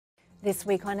This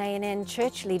week on ANN,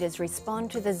 church leaders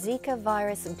respond to the Zika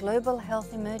virus global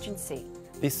health emergency.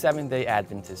 The Seventh-day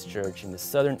Adventist Church in the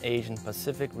Southern Asian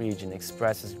Pacific region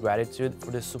expresses gratitude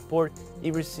for the support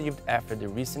it received after the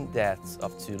recent deaths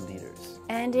of 2 leaders.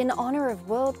 And in honor of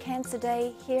World Cancer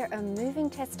Day, hear a moving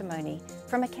testimony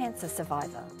from a cancer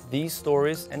survivor. These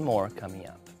stories and more coming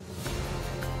up.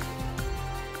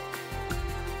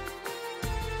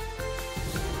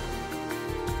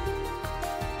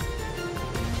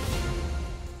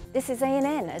 This is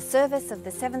ANN, a service of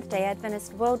the Seventh-day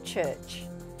Adventist World Church.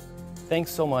 Thanks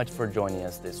so much for joining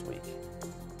us this week.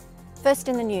 First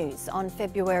in the news, on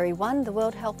February 1, the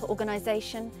World Health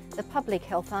Organization, the public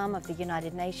health arm of the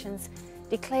United Nations,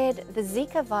 declared the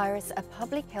Zika virus a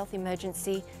public health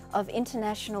emergency of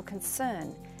international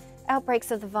concern.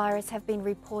 Outbreaks of the virus have been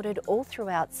reported all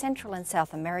throughout Central and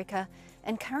South America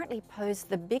and currently pose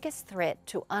the biggest threat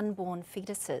to unborn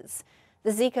fetuses. The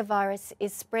Zika virus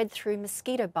is spread through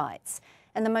mosquito bites,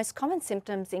 and the most common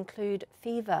symptoms include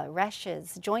fever,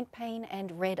 rashes, joint pain,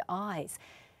 and red eyes.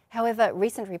 However,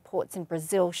 recent reports in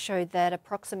Brazil showed that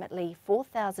approximately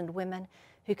 4,000 women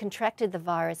who contracted the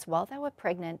virus while they were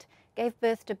pregnant gave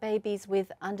birth to babies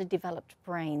with underdeveloped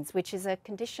brains, which is a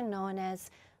condition known as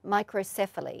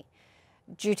microcephaly.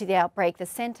 Due to the outbreak, the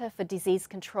Centre for Disease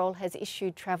Control has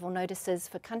issued travel notices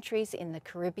for countries in the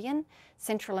Caribbean,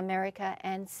 Central America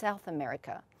and South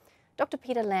America. Dr.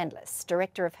 Peter Landless,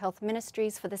 Director of Health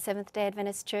Ministries for the Seventh-day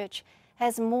Adventist Church,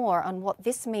 has more on what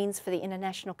this means for the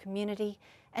international community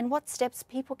and what steps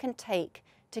people can take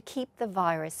to keep the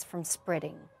virus from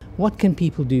spreading. What can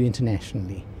people do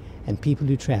internationally and people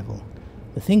who travel?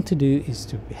 The thing to do is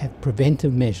to have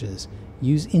preventive measures,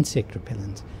 use insect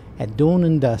repellent. At dawn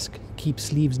and dusk, keep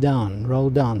sleeves down, roll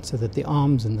down so that the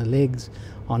arms and the legs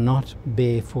are not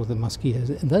bare for the mosquitoes.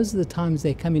 And those are the times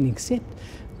they come in, except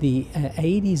the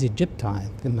Aedes aegypti,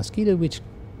 the mosquito which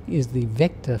is the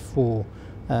vector for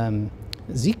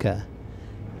Zika.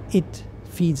 It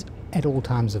feeds at all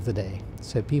times of the day.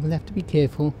 So people have to be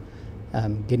careful.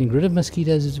 Getting rid of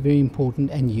mosquitoes is very important,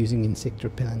 and using insect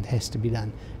repellent has to be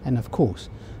done. And of course,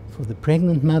 for the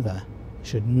pregnant mother,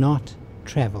 should not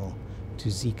travel to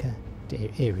Zika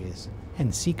areas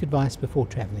and seek advice before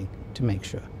traveling to make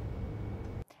sure.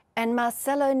 And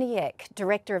Marcelo Niek,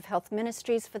 Director of Health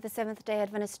Ministries for the Seventh-day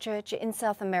Adventist Church in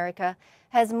South America,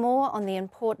 has more on the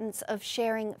importance of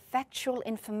sharing factual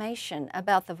information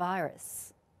about the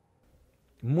virus.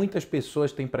 Muitas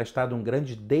pessoas têm prestado um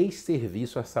grande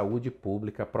desserviço à saúde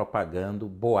pública, propagando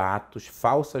boatos,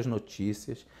 falsas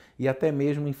notícias e até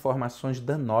mesmo informações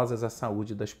danosas à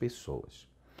saúde das pessoas.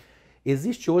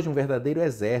 Existe hoje um verdadeiro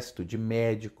exército de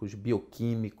médicos,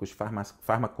 bioquímicos,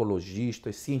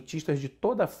 farmacologistas, cientistas de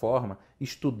toda forma,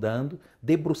 estudando,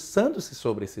 debruçando-se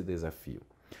sobre esse desafio.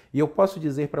 E eu posso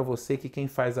dizer para você que quem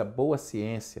faz a boa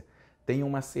ciência tem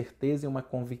uma certeza e uma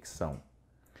convicção.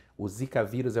 O Zika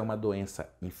vírus é uma doença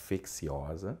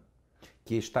infecciosa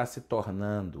que está se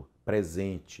tornando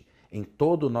presente em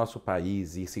todo o nosso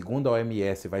país e, segundo a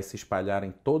OMS, vai se espalhar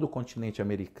em todo o continente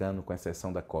americano, com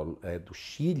exceção do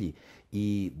Chile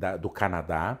e do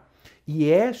Canadá. E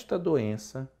esta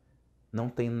doença não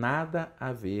tem nada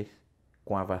a ver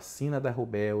com a vacina da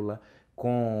rubéola,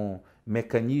 com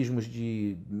mecanismos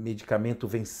de medicamento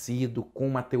vencido, com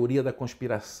uma teoria da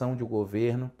conspiração de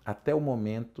governo. Até o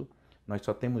momento, nós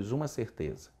só temos uma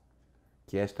certeza,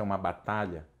 que esta é uma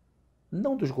batalha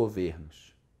não dos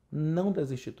governos, não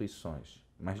das instituições,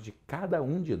 mas de cada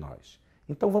um de nós.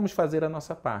 Então vamos fazer a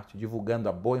nossa parte, divulgando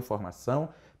a boa informação,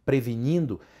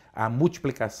 prevenindo a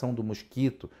multiplicação do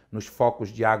mosquito nos focos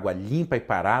de água limpa e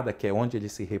parada, que é onde ele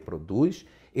se reproduz,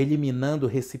 eliminando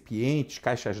recipientes,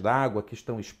 caixas d'água que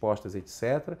estão expostas,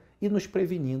 etc., e nos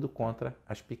prevenindo contra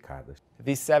as picadas.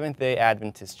 The Seventh-day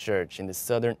Adventist Church in the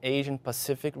Southern Asian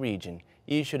Pacific region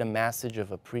issued a message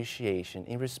of appreciation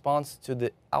in response to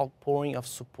the outpouring of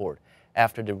support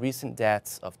after the recent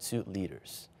deaths of 2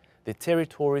 leaders. The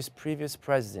territory's previous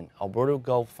president, Alberto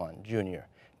Galfond Jr.,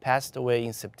 passed away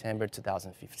in September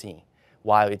 2015,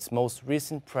 while its most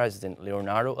recent president,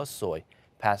 Leonardo Assoy,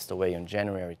 passed away on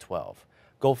January 12.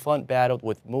 Galfond battled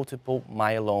with multiple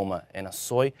myeloma, and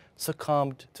Assoy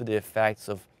succumbed to the effects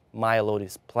of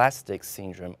myelodysplastic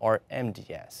syndrome, or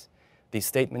MDS. The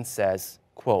statement says,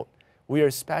 quote, "We are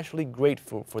especially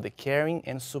grateful for the caring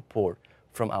and support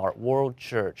from our World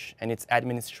Church and its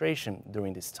administration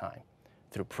during this time.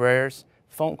 Through prayers,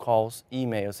 phone calls,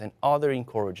 emails, and other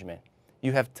encouragement,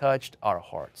 you have touched our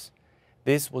hearts.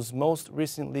 This was most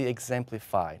recently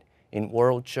exemplified in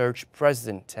World Church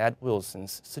President Ted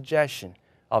Wilson's suggestion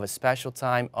of a special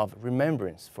time of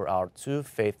remembrance for our 2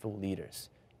 faithful leaders."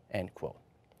 End quote.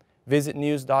 Visit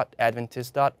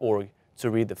news.adventist.org to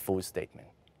read the full statement.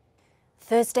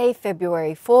 Thursday,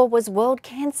 February 4 was World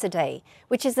Cancer Day,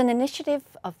 which is an initiative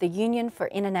of the Union for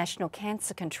International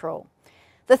Cancer Control.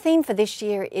 The theme for this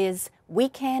year is We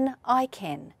Can, I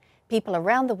Can. People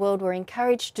around the world were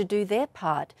encouraged to do their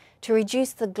part to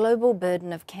reduce the global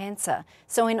burden of cancer.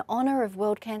 So in honour of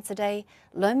World Cancer Day,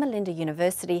 Loma Linda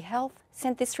University Health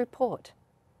sent this report.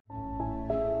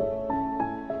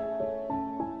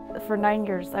 For 9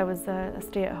 years, I was a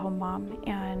stay-at-home mom,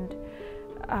 and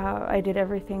I did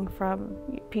everything from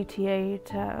PTA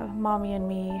to Mommy and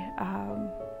Me,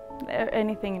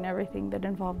 anything and everything that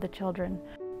involved the children,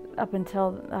 up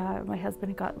until my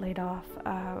husband got laid off.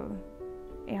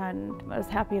 And I was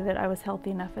happy that I was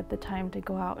healthy enough at the time to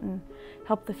go out and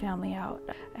help the family out.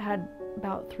 I had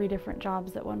about 3 different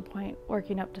jobs at one point,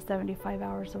 working up to 75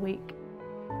 hours a week.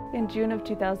 In June of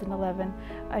 2011,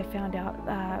 I found out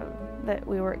that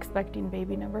we were expecting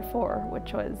baby number 4,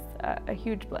 which was a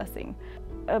huge blessing.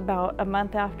 About a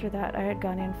month after that, I had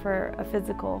gone in for a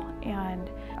physical, and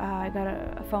I got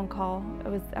a phone call. It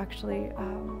was actually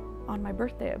on my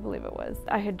birthday, I believe it was.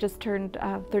 I had just turned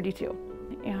 32,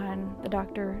 and the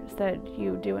doctor said,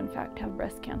 "You do in fact have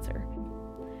breast cancer."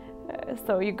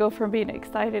 So you go from being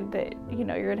excited that you're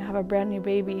going to have a brand new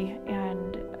baby,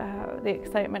 and the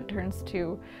excitement turns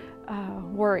to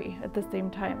worry at the same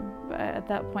time. At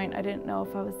that point, I didn't know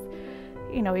if I was,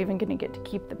 even going to get to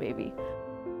keep the baby.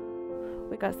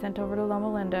 We got sent over to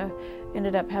Loma Linda,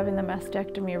 ended up having the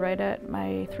mastectomy right at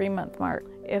my 3-month mark.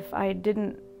 If I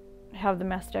didn't have the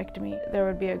mastectomy, there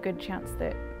would be a good chance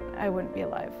that I wouldn't be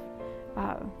alive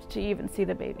to even see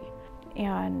the baby.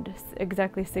 And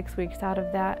exactly 6 weeks out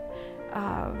of that,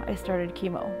 I started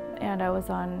chemo, and I was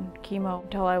on chemo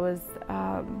until I was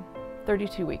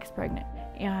 32 weeks pregnant,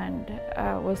 and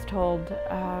was told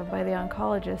by the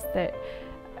oncologist that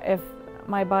if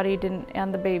my body didn't,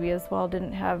 and the baby as well,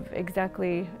 didn't have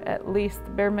exactly at least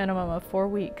the bare minimum of 4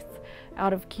 weeks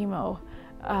out of chemo,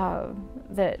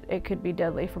 that it could be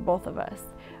deadly for both of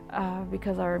us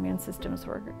because our immune systems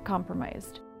were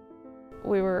compromised.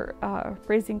 We were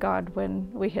praising God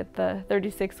when we hit the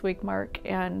 36-week mark,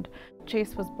 and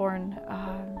Chase was born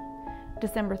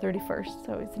December 31st,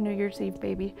 so it's a New Year's Eve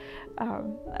baby.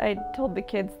 I told the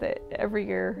kids that every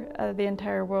year the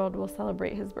entire world will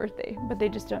celebrate his birthday, but they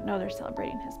just don't know they're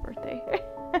celebrating his birthday.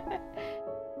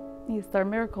 He's our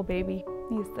miracle baby.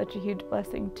 He's such a huge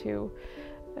blessing to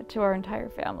our entire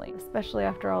family, especially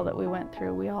after all that we went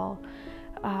through. We all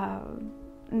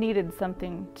needed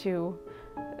something to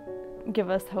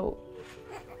give us hope.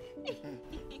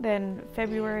 Then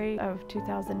February of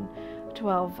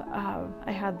 2012,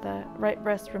 I had the right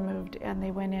breast removed, and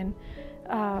they went in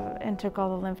and took all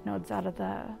the lymph nodes out of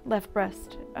the left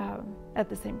breast at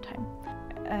the same time.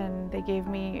 And they gave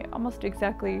me almost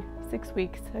exactly 6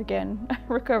 weeks, again,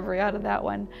 recovery out of that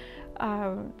one,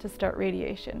 to start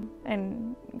radiation.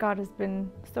 And God has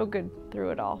been so good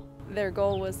through it all. Their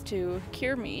goal was to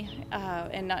cure me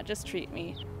and not just treat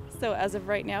me. So as of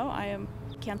right now, I am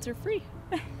cancer-free.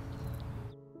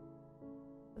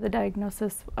 The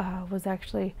diagnosis was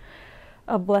actually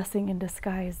a blessing in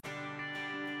disguise.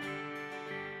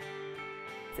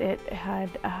 It had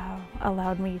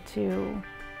allowed me to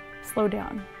slow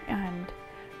down and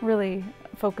really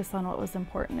focus on what was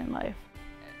important in life.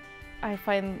 I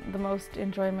find the most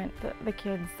enjoyment the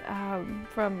kids,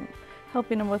 from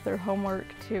helping them with their homework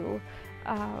to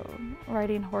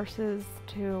riding horses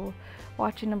to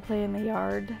watching them play in the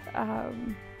yard.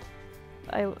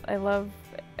 I love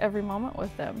every moment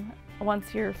with them.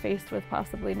 Once you're faced with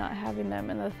possibly not having them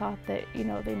and the thought that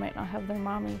they might not have their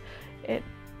mommy, it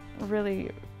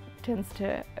really tends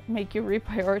to make you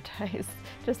reprioritize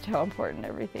just how important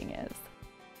everything is.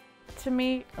 To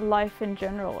me, life in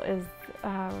general is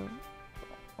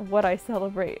what I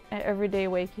celebrate every day,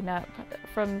 waking up,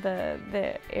 from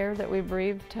the air that we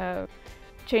breathe to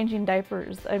changing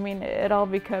diapers. I mean, it all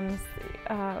becomes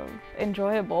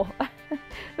enjoyable.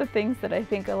 The things that I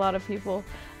think a lot of people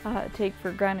take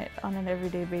for granted on an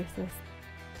everyday basis.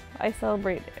 I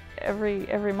celebrate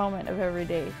every moment of every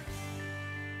day.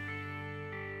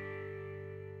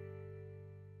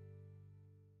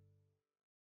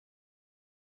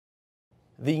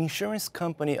 The insurance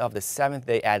company of the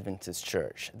Seventh-day Adventist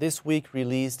Church this week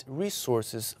released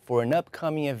resources for an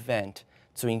upcoming event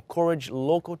to encourage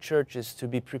local churches to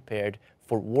be prepared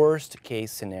for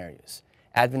worst-case scenarios.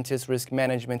 Adventist Risk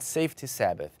Management Safety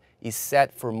Sabbath is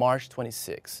set for March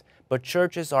 26, but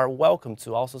churches are welcome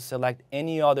to also select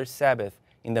any other Sabbath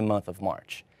in the month of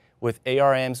March. With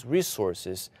ARM's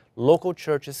resources, local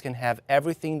churches can have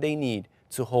everything they need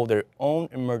to hold their own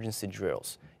emergency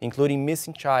drills, including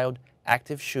missing child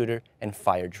active shooter, and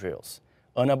fire drills.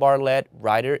 Anna Bartlett,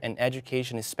 writer and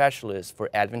education specialist for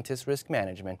Adventist Risk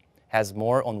Management, has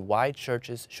more on why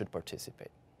churches should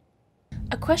participate.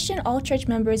 A question all church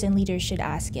members and leaders should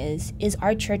ask is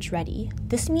our church ready?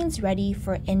 This means ready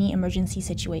for any emergency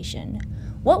situation.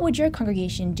 What would your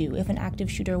congregation do if an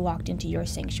active shooter walked into your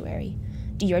sanctuary?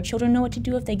 Do your children know what to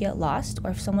do if they get lost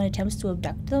or if someone attempts to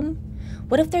abduct them?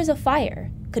 What if there's a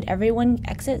fire? Could everyone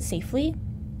exit safely?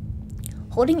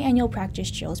 Holding annual practice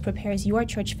drills prepares your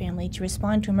church family to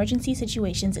respond to emergency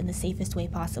situations in the safest way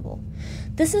possible.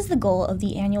 This is the goal of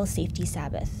the annual Safety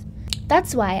Sabbath.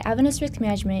 That's why Adventist Risk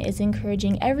Management is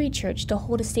encouraging every church to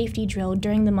hold a safety drill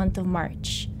during the month of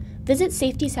March. Visit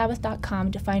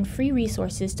safetysabbath.com to find free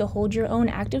resources to hold your own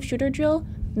active shooter drill,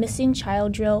 missing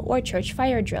child drill, or church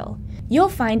fire drill. You'll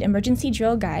find emergency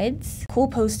drill guides, cool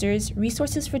posters,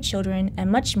 resources for children,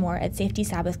 and much more at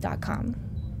safetysabbath.com.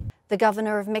 The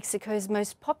governor of Mexico's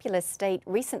most populous state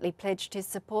recently pledged his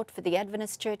support for the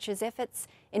Adventist Church's efforts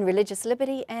in religious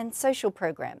liberty and social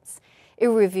programs.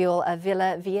 Uriel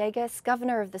Avila Villegas,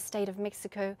 governor of the state of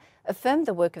Mexico, affirmed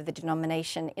the work of the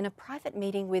denomination in a private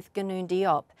meeting with Ganu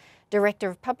Diop, Director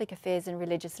of Public Affairs and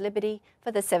Religious Liberty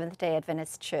for the Seventh-day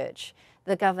Adventist Church.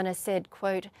 The governor said,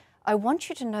 quote, "I want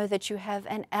you to know that you have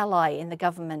an ally in the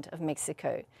government of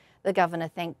Mexico." The governor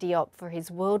thanked Diop for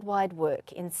his worldwide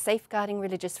work in safeguarding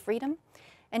religious freedom,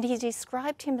 and he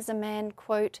described him as a man,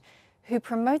 quote, "who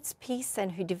promotes peace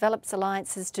and who develops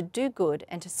alliances to do good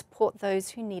and to support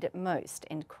those who need it most,"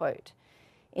 end quote.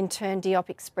 In turn, Diop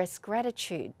expressed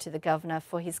gratitude to the governor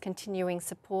for his continuing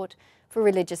support for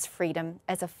religious freedom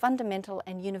as a fundamental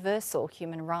and universal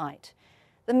human right.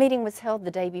 The meeting was held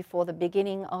the day before the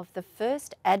beginning of the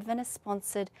first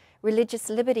Adventist-sponsored Religious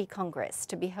Liberty Congress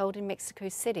to be held in Mexico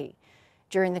City.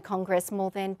 During the Congress, more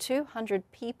than 200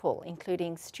 people,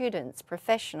 including students,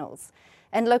 professionals,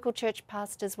 and local church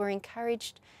pastors, were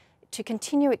encouraged to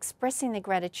continue expressing their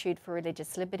gratitude for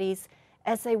religious liberties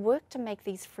as they work to make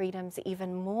these freedoms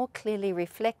even more clearly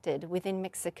reflected within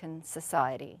Mexican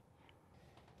society.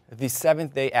 The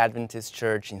Seventh-day Adventist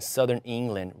Church in southern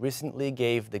England recently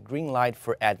gave the green light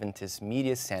for Adventist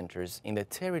media centers in the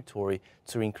territory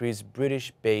to increase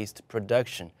British-based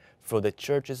production for the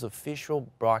church's official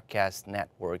broadcast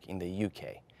network in the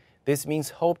UK. This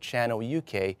means Hope Channel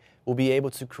UK will be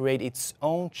able to create its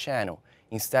own channel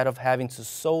instead of having to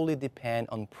solely depend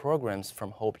on programs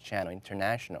from Hope Channel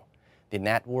International. The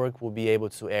network will be able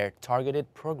to air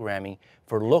targeted programming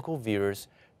for local viewers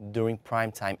during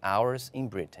primetime hours in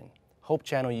Britain. Hope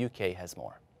Channel UK has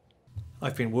more.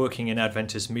 I've been working in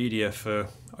Adventist media for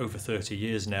over 30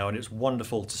 years now, and it's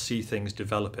wonderful to see things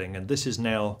developing, and this is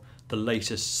now the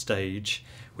latest stage.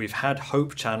 We've had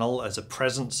Hope Channel as a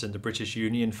presence in the British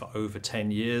Union for over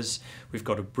 10 years. We've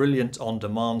got a brilliant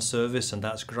on-demand service, and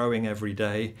that's growing every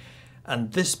day.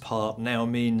 And this part now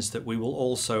means that we will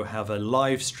also have a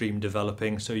live stream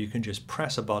developing, so you can just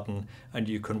press a button and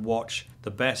you can watch the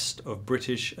best of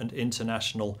British and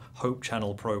international Hope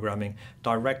Channel programming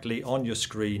directly on your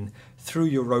screen, through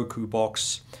your Roku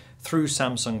box, through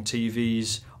Samsung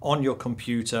TVs, on your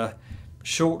computer,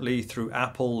 shortly through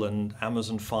Apple and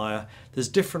Amazon Fire. There's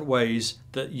different ways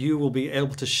that you will be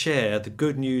able to share the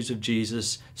good news of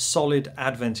Jesus, solid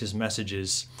Adventist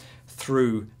messages,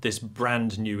 through this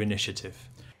brand new initiative.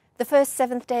 The first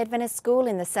Seventh-day Adventist school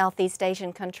in the Southeast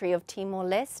Asian country of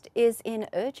Timor-Leste is in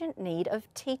urgent need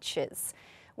of teachers.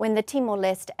 When the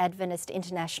Timor-Leste Adventist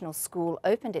International School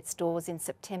opened its doors in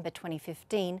September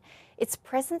 2015, its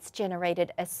presence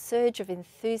generated a surge of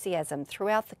enthusiasm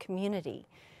throughout the community.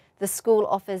 The school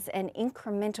offers an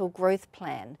incremental growth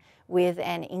plan with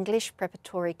an English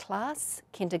preparatory class,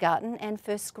 kindergarten and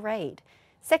first grade.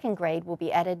 Second grade will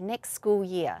be added next school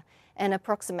year, and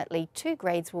approximately 2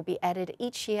 grades will be added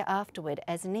each year afterward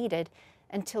as needed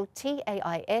until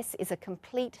TAIS is a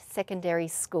complete secondary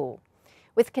school.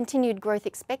 With continued growth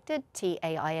expected,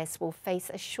 TAIS will face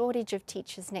a shortage of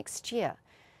teachers next year.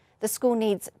 The school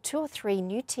needs 2 or 3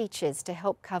 new teachers to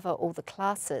help cover all the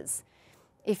classes.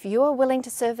 If you are willing to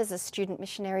serve as a student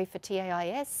missionary for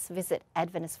TAIS, visit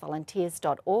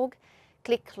adventistvolunteers.org,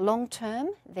 click Long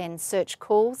Term, then search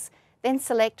Calls, then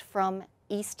select from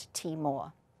East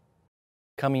Timor.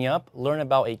 Coming up, learn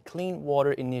about a clean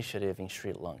water initiative in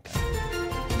Sri Lanka.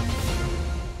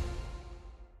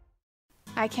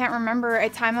 I can't remember a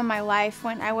time in my life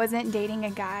when I wasn't dating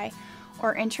a guy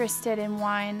or interested in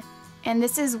one. And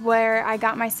this is where I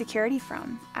got my security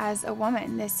from as a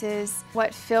woman. This is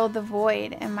what filled the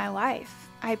void in my life.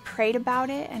 I prayed about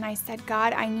it and I said,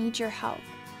 God, I need your help.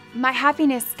 My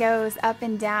happiness goes up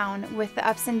and down with the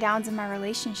ups and downs of my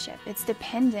relationship. It's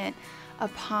dependent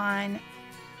upon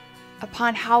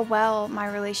upon how well my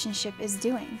relationship is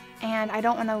doing. And I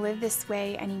don't want to live this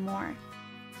way anymore.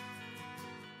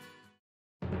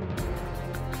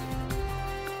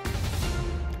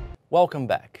 Welcome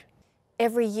back.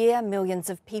 Every year, millions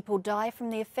of people die from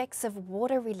the effects of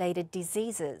water-related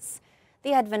diseases.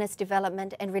 The Adventist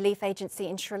Development and Relief Agency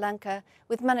in Sri Lanka,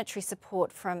 with monetary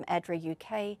support from ADRA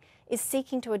UK, is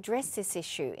seeking to address this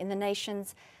issue in the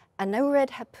nation's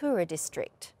Anuradhapura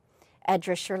district.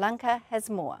 ADRA Sri Lanka has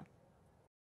more.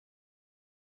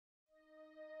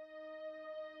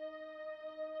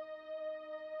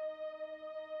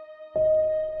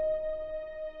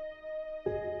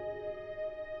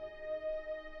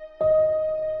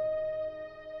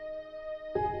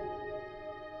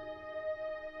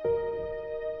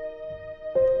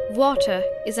 Water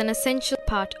is an essential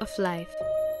part of life.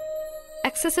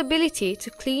 Accessibility to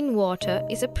clean water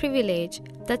is a privilege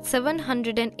that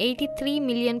 783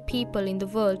 million people in the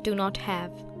world do not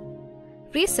have.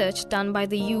 Research done by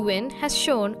the UN has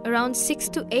shown around 6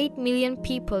 to 8 million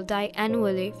people die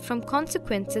annually from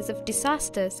consequences of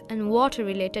disasters and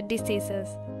water-related diseases.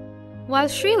 While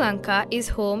Sri Lanka is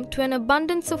home to an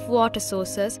abundance of water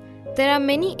sources, there are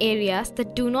many areas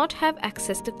that do not have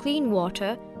access to clean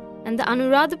water, and the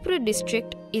Anuradhapura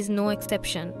district is no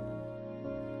exception.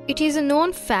 It is a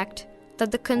known fact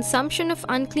that the consumption of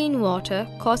unclean water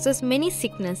causes many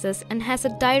sicknesses and has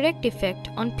a direct effect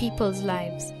on people's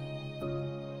lives.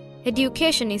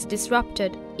 Education is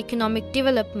disrupted, economic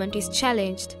development is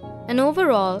challenged, and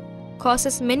overall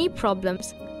causes many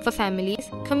problems for families,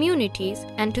 communities,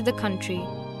 and to the country.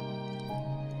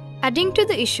 Adding to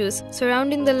the issues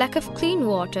surrounding the lack of clean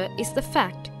water is the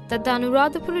fact that the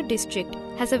Anuradhapura district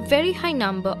has a very high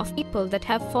number of people that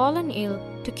have fallen ill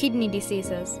to kidney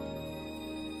diseases.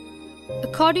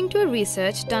 According to a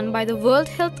research done by the World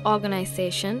Health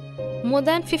Organization, more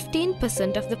than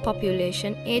 15% of the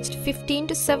population aged 15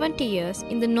 to 70 years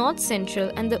in the North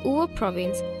Central and the Uva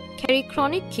province carry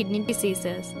chronic kidney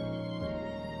diseases.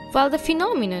 While the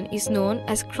phenomenon is known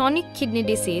as chronic kidney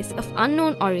disease of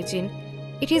unknown origin,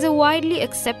 it is a widely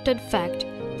accepted fact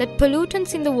that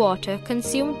pollutants in the water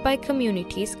consumed by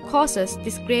communities causes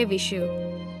this grave issue.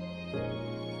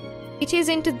 It is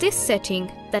into this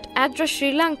setting that ADRA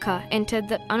Sri Lanka entered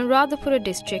the Anuradhapura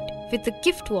district with the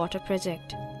Gift Water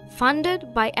project.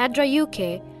 Funded by ADRA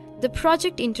UK, the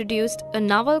project introduced a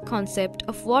novel concept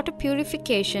of water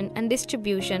purification and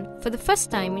distribution for the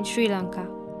first time in Sri Lanka.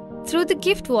 Through the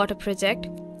Gift Water project,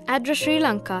 ADRA Sri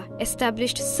Lanka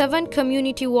established 7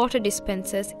 community water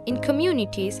dispensers in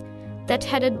communities that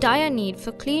had a dire need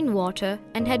for clean water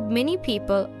and had many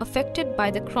people affected by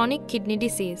the chronic kidney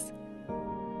disease.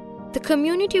 The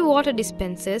community water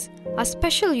dispensers are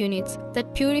special units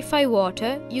that purify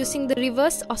water using the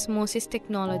reverse osmosis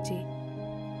technology.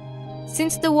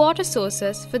 Since the water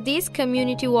sources for these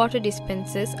community water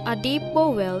dispensers are deep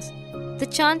bore wells, the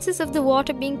chances of the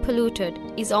water being polluted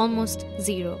is almost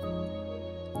zero.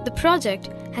 The project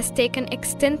has taken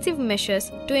extensive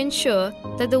measures to ensure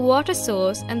that the water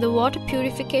source and the water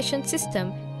purification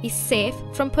system is safe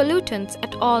from pollutants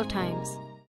at all times.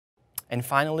 And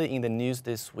finally, in the news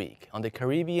this week, on the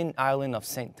Caribbean island of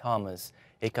St. Thomas,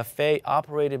 a cafe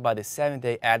operated by the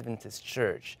Seventh-day Adventist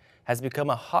Church has become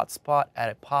a hotspot at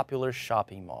a popular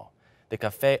shopping mall. The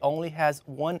cafe only has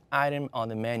one item on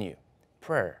the menu: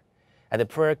 prayer. At the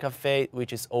prayer cafe,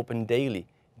 which is open daily,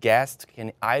 guests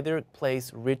can either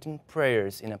place written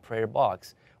prayers in a prayer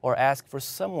box or ask for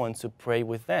someone to pray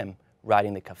with them right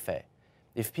in the cafe.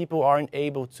 If people aren't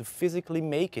able to physically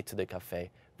make it to the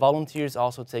cafe, volunteers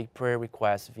also take prayer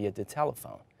requests via the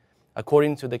telephone.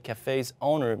 According to the cafe's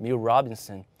owner, Mill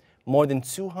Robinson, more than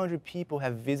 200 people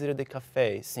have visited the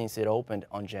cafe since it opened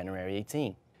on January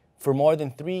 18. For more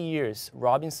than 3 years,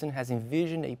 Robinson has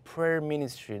envisioned a prayer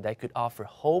ministry that could offer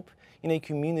hope in a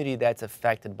community that's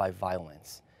affected by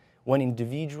violence. When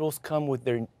individuals come with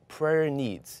their prayer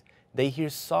needs, they hear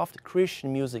soft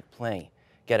Christian music playing,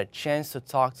 get a chance to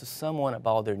talk to someone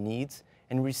about their needs,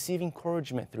 and receive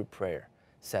encouragement through prayer,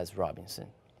 says Robinson.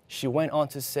 She went on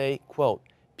to say, quote,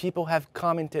 "People have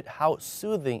commented how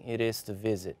soothing it is to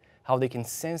visit, how they can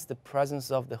sense the presence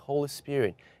of the Holy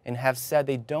Spirit, and have said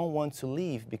they don't want to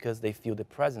leave because they feel the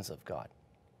presence of God."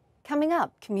 Coming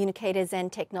up, communicators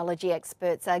and technology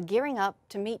experts are gearing up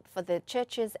to meet for the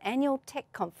church's annual tech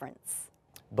conference.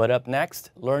 But up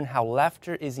next, learn how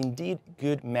laughter is indeed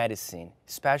good medicine,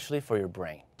 especially for your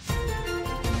brain.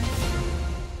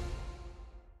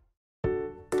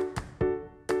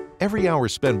 Every hour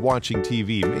spent watching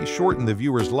TV may shorten the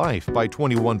viewer's life by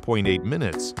 21.8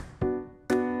 minutes.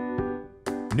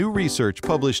 New research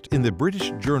published in the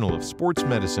British Journal of Sports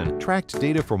Medicine tracked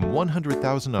data from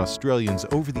 100,000 Australians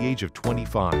over the age of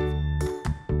 25.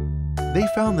 They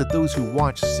found that those who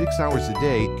watch 6 hours a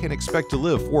day can expect to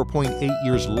live 4.8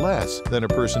 years less than a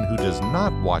person who does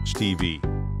not watch TV,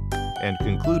 and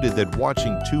concluded that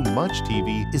watching too much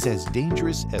TV is as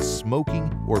dangerous as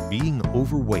smoking or being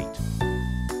overweight.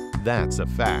 That's a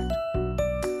fact.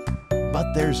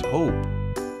 But there's hope.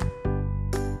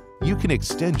 You can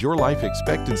extend your life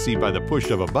expectancy by the push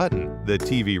of a button, the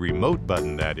TV remote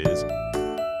button, that is.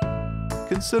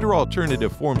 Consider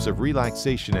alternative forms of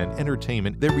relaxation and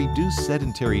entertainment that reduce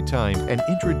sedentary time and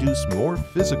introduce more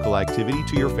physical activity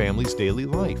to your family's daily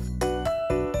life.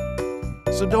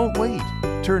 So don't wait.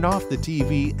 Turn off the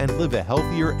TV and live a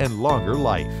healthier and longer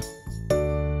life.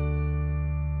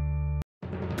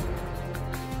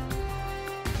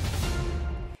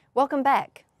 Welcome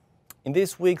back. In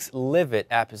this week's Live It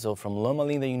episode from Loma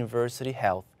Linda University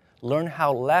Health, learn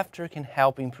how laughter can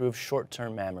help improve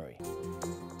short-term memory.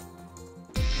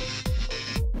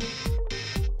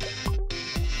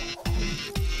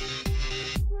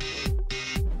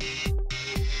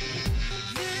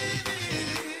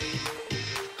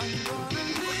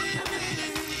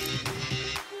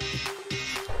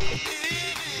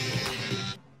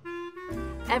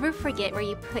 Ever forget where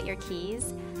you put your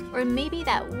keys? Or maybe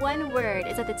that one word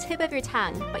is at the tip of your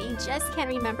tongue, but you just can't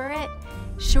remember it?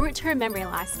 Short-term memory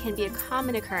loss can be a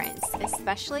common occurrence,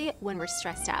 especially when we're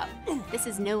stressed out. This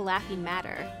is no laughing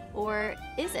matter. Or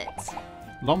is it?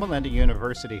 Loma Linda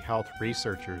University Health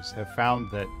researchers have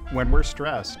found that when we're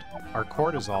stressed, our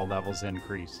cortisol levels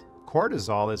increase.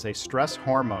 Cortisol is a stress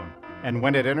hormone, and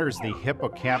when it enters the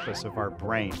hippocampus of our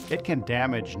brain, it can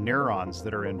damage neurons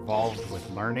that are involved with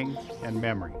learning and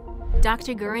memory.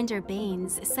 Dr. Gurinder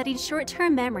Baines studied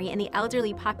short-term memory in the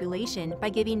elderly population by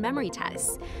giving memory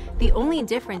tests. The only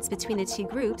difference between the two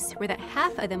groups were that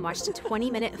half of them watched a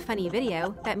 20-minute funny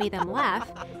video that made them laugh,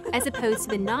 as opposed to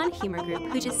the non-humor group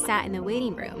who just sat in the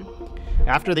waiting room.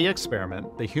 After the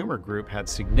experiment, the humor group had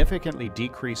significantly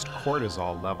decreased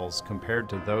cortisol levels compared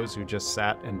to those who just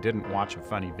sat and didn't watch a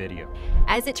funny video.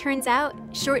 As it turns out,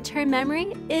 short-term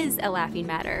memory is a laughing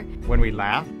matter. When we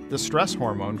laugh, the stress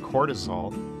hormone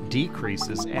cortisol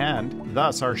decreases, and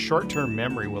thus our short-term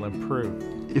memory will improve.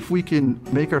 If we can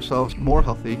make ourselves more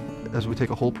healthy as we take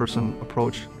a whole person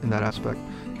approach in that aspect,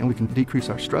 and we can decrease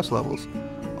our stress levels,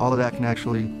 all of that can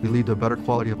actually lead to a better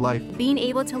quality of life. Being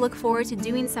able to look forward to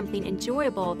doing something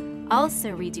enjoyable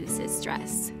also reduces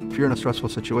stress. If you're in a stressful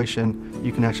situation,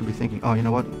 you can actually be thinking, oh, you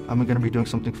know what, I'm going to be doing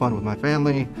something fun with my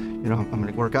family, I'm going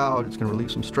to work out, it's going to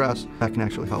relieve some stress. That can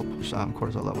actually help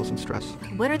cortisol levels and stress.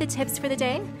 What are the tips for the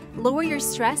day? Lower your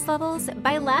stress levels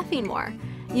by laughing more.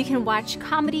 You can watch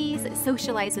comedies,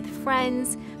 socialize with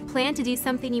friends, plan to do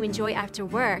something you enjoy after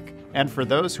work. And for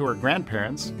those who are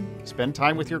grandparents, spend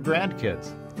time with your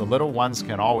grandkids. The little ones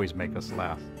can always make us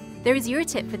laugh. There's your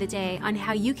tip for the day on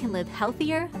how you can live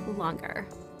healthier longer.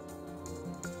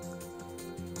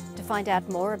 To find out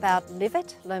more about Live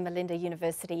It, Loma Linda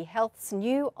University Health's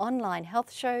new online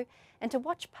health show, and to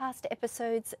watch past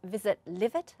episodes, visit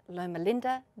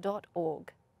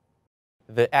liveitlomalinda.org.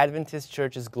 The Adventist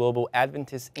Church's Global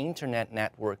Adventist Internet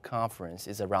Network Conference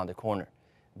is around the corner.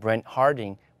 Brent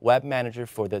Harding, web manager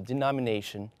for the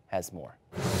denomination, has more.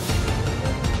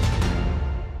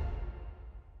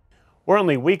 We're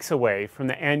only weeks away from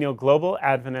the annual Global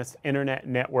Adventist Internet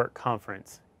Network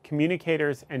Conference.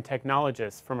 Communicators and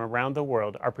technologists from around the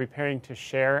world are preparing to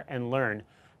share and learn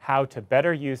how to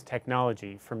better use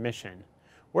technology for mission.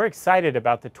 We're excited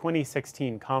about the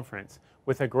 2016 conference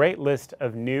with a great list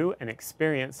of new and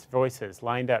experienced voices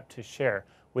lined up to share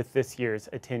with this year's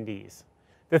attendees.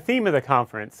 The theme of the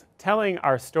conference, Telling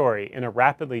Our Story in a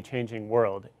Rapidly Changing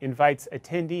World, invites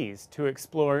attendees to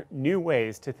explore new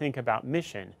ways to think about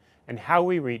mission and how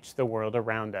we reach the world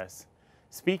around us.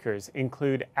 Speakers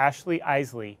include Ashley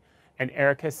Isley and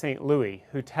Erica St. Louis,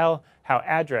 who tell how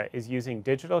ADRA is using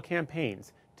digital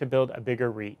campaigns to build a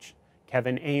bigger reach.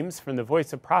 Kevin Ames from the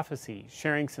Voice of Prophecy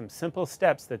sharing some simple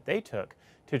steps that they took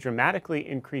to dramatically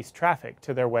increase traffic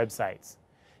to their websites.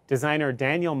 Designer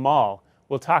Daniel Mall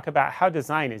will talk about how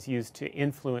design is used to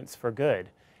influence for good,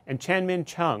 and Chanmin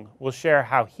Chung will share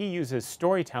how he uses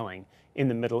storytelling in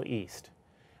the Middle East.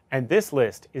 And this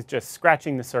list is just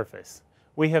scratching the surface.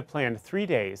 We have planned 3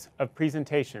 days of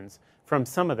presentations from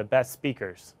some of the best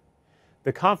speakers.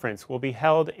 The conference will be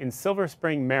held in Silver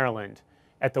Spring, Maryland,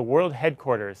 at the world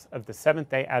headquarters of the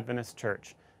Seventh-day Adventist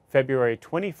Church, February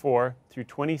 24 through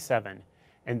 27.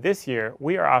 And this year,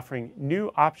 we are offering new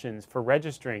options for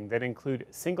registering that include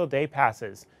single-day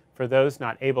passes for those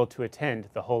not able to attend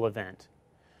the whole event.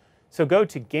 So go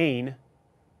to gain.org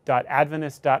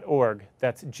gain.adventist.org,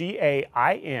 that's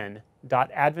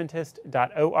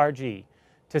gain.adventist.org,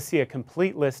 to see a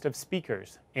complete list of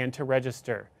speakers and to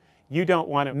register. You don't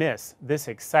want to miss this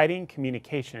exciting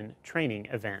communication training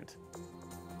event.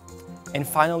 And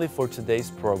finally, for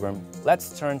today's program,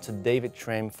 let's turn to David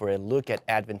Trim for a look at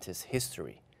Adventist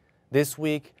history. This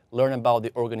week, learn about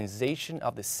the organization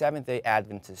of the Seventh-day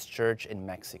Adventist Church in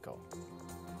Mexico.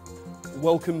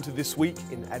 Welcome to This Week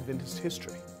in Adventist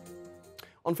History.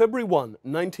 On February 1,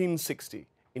 1960,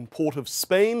 in Port of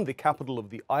Spain, the capital of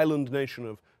the island nation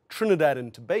of Trinidad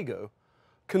and Tobago,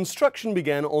 construction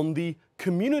began on the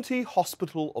Community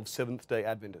Hospital of Seventh-day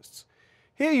Adventists.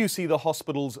 Here you see the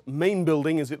hospital's main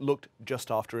building as it looked just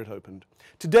after it opened.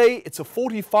 Today, it's a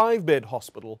 45-bed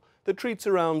hospital that treats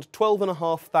around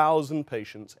 12,500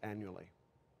 patients annually.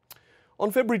 On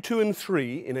February 2 and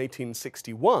 3 in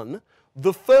 1861,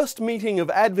 the first meeting of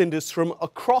Adventists from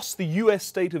across the U.S.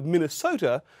 state of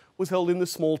Minnesota was held in the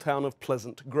small town of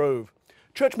Pleasant Grove.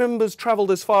 Church members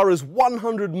traveled as far as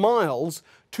 100 miles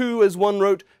to, as one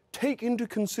wrote, take into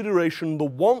consideration the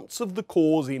wants of the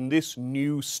cause in this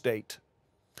new state.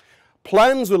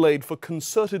 Plans were laid for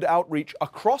concerted outreach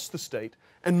across the state,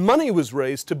 and money was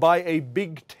raised to buy a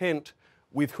big tent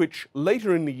with which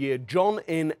later in the year John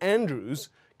N. Andrews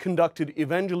conducted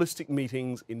evangelistic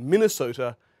meetings in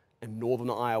Minnesota and northern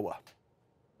Iowa.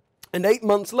 And 8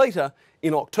 months later,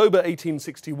 in October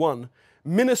 1861,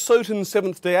 Minnesotan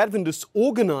Seventh-day Adventists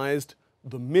organized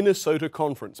the Minnesota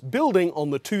Conference, building on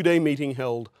the two-day meeting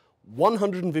held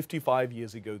 155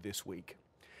 years ago this week.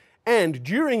 And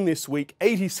during this week,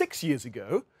 86 years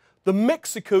ago, the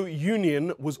Mexico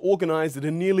Union was organized at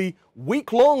a nearly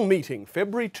week-long meeting,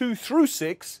 February 2 through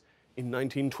 6, in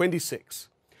 1926.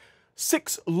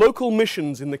 6 local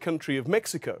missions in the country of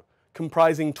Mexico,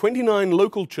 comprising 29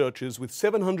 local churches with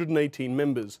 718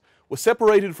 members, were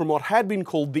separated from what had been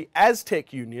called the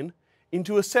Aztec Union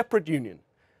into a separate union.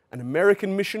 An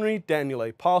American missionary, Daniel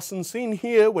A. Parsons, seen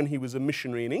here when he was a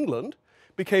missionary in England,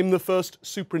 became the first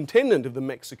superintendent of the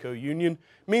Mexico Union.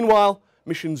 Meanwhile,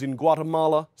 missions in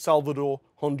Guatemala, Salvador,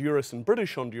 Honduras, and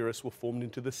British Honduras were formed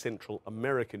into the Central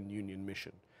American Union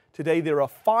Mission. Today there are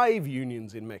 5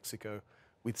 unions in Mexico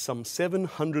with some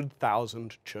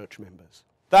 700,000 church members.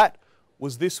 That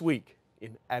was This Week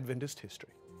in Adventist History.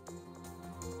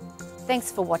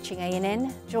 Thanks for watching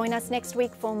ANN. Join us next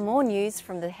week for more news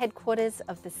from the headquarters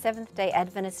of the Seventh-day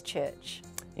Adventist Church.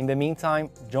 In the meantime,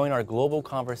 join our global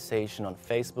conversation on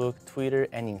Facebook, Twitter,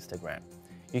 and Instagram.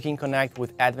 You can connect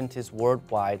with Adventists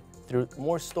worldwide through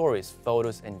more stories,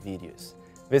 photos, and videos.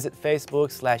 Visit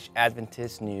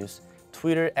Facebook/Adventist News,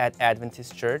 Twitter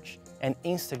 @Adventist Church, and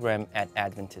Instagram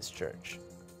 @Adventist Church.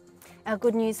 Our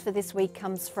good news for this week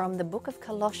comes from the book of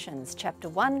Colossians, chapter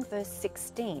 1, verse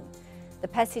 16. The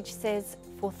passage says,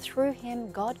 "For through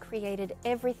him God created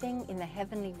everything in the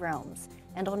heavenly realms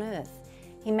and on earth.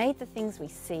 He made the things we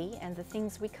see and the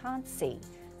things we can't see,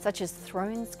 such as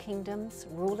thrones, kingdoms,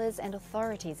 rulers, and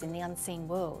authorities in the unseen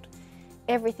world.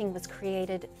 Everything was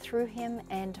created through him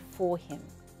and for him."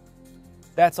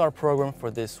 That's our program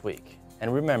for this week.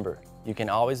 And remember, you can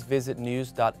always visit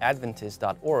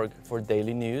news.adventist.org for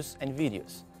daily news and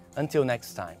videos. Until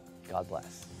next time, God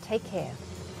bless. Take care.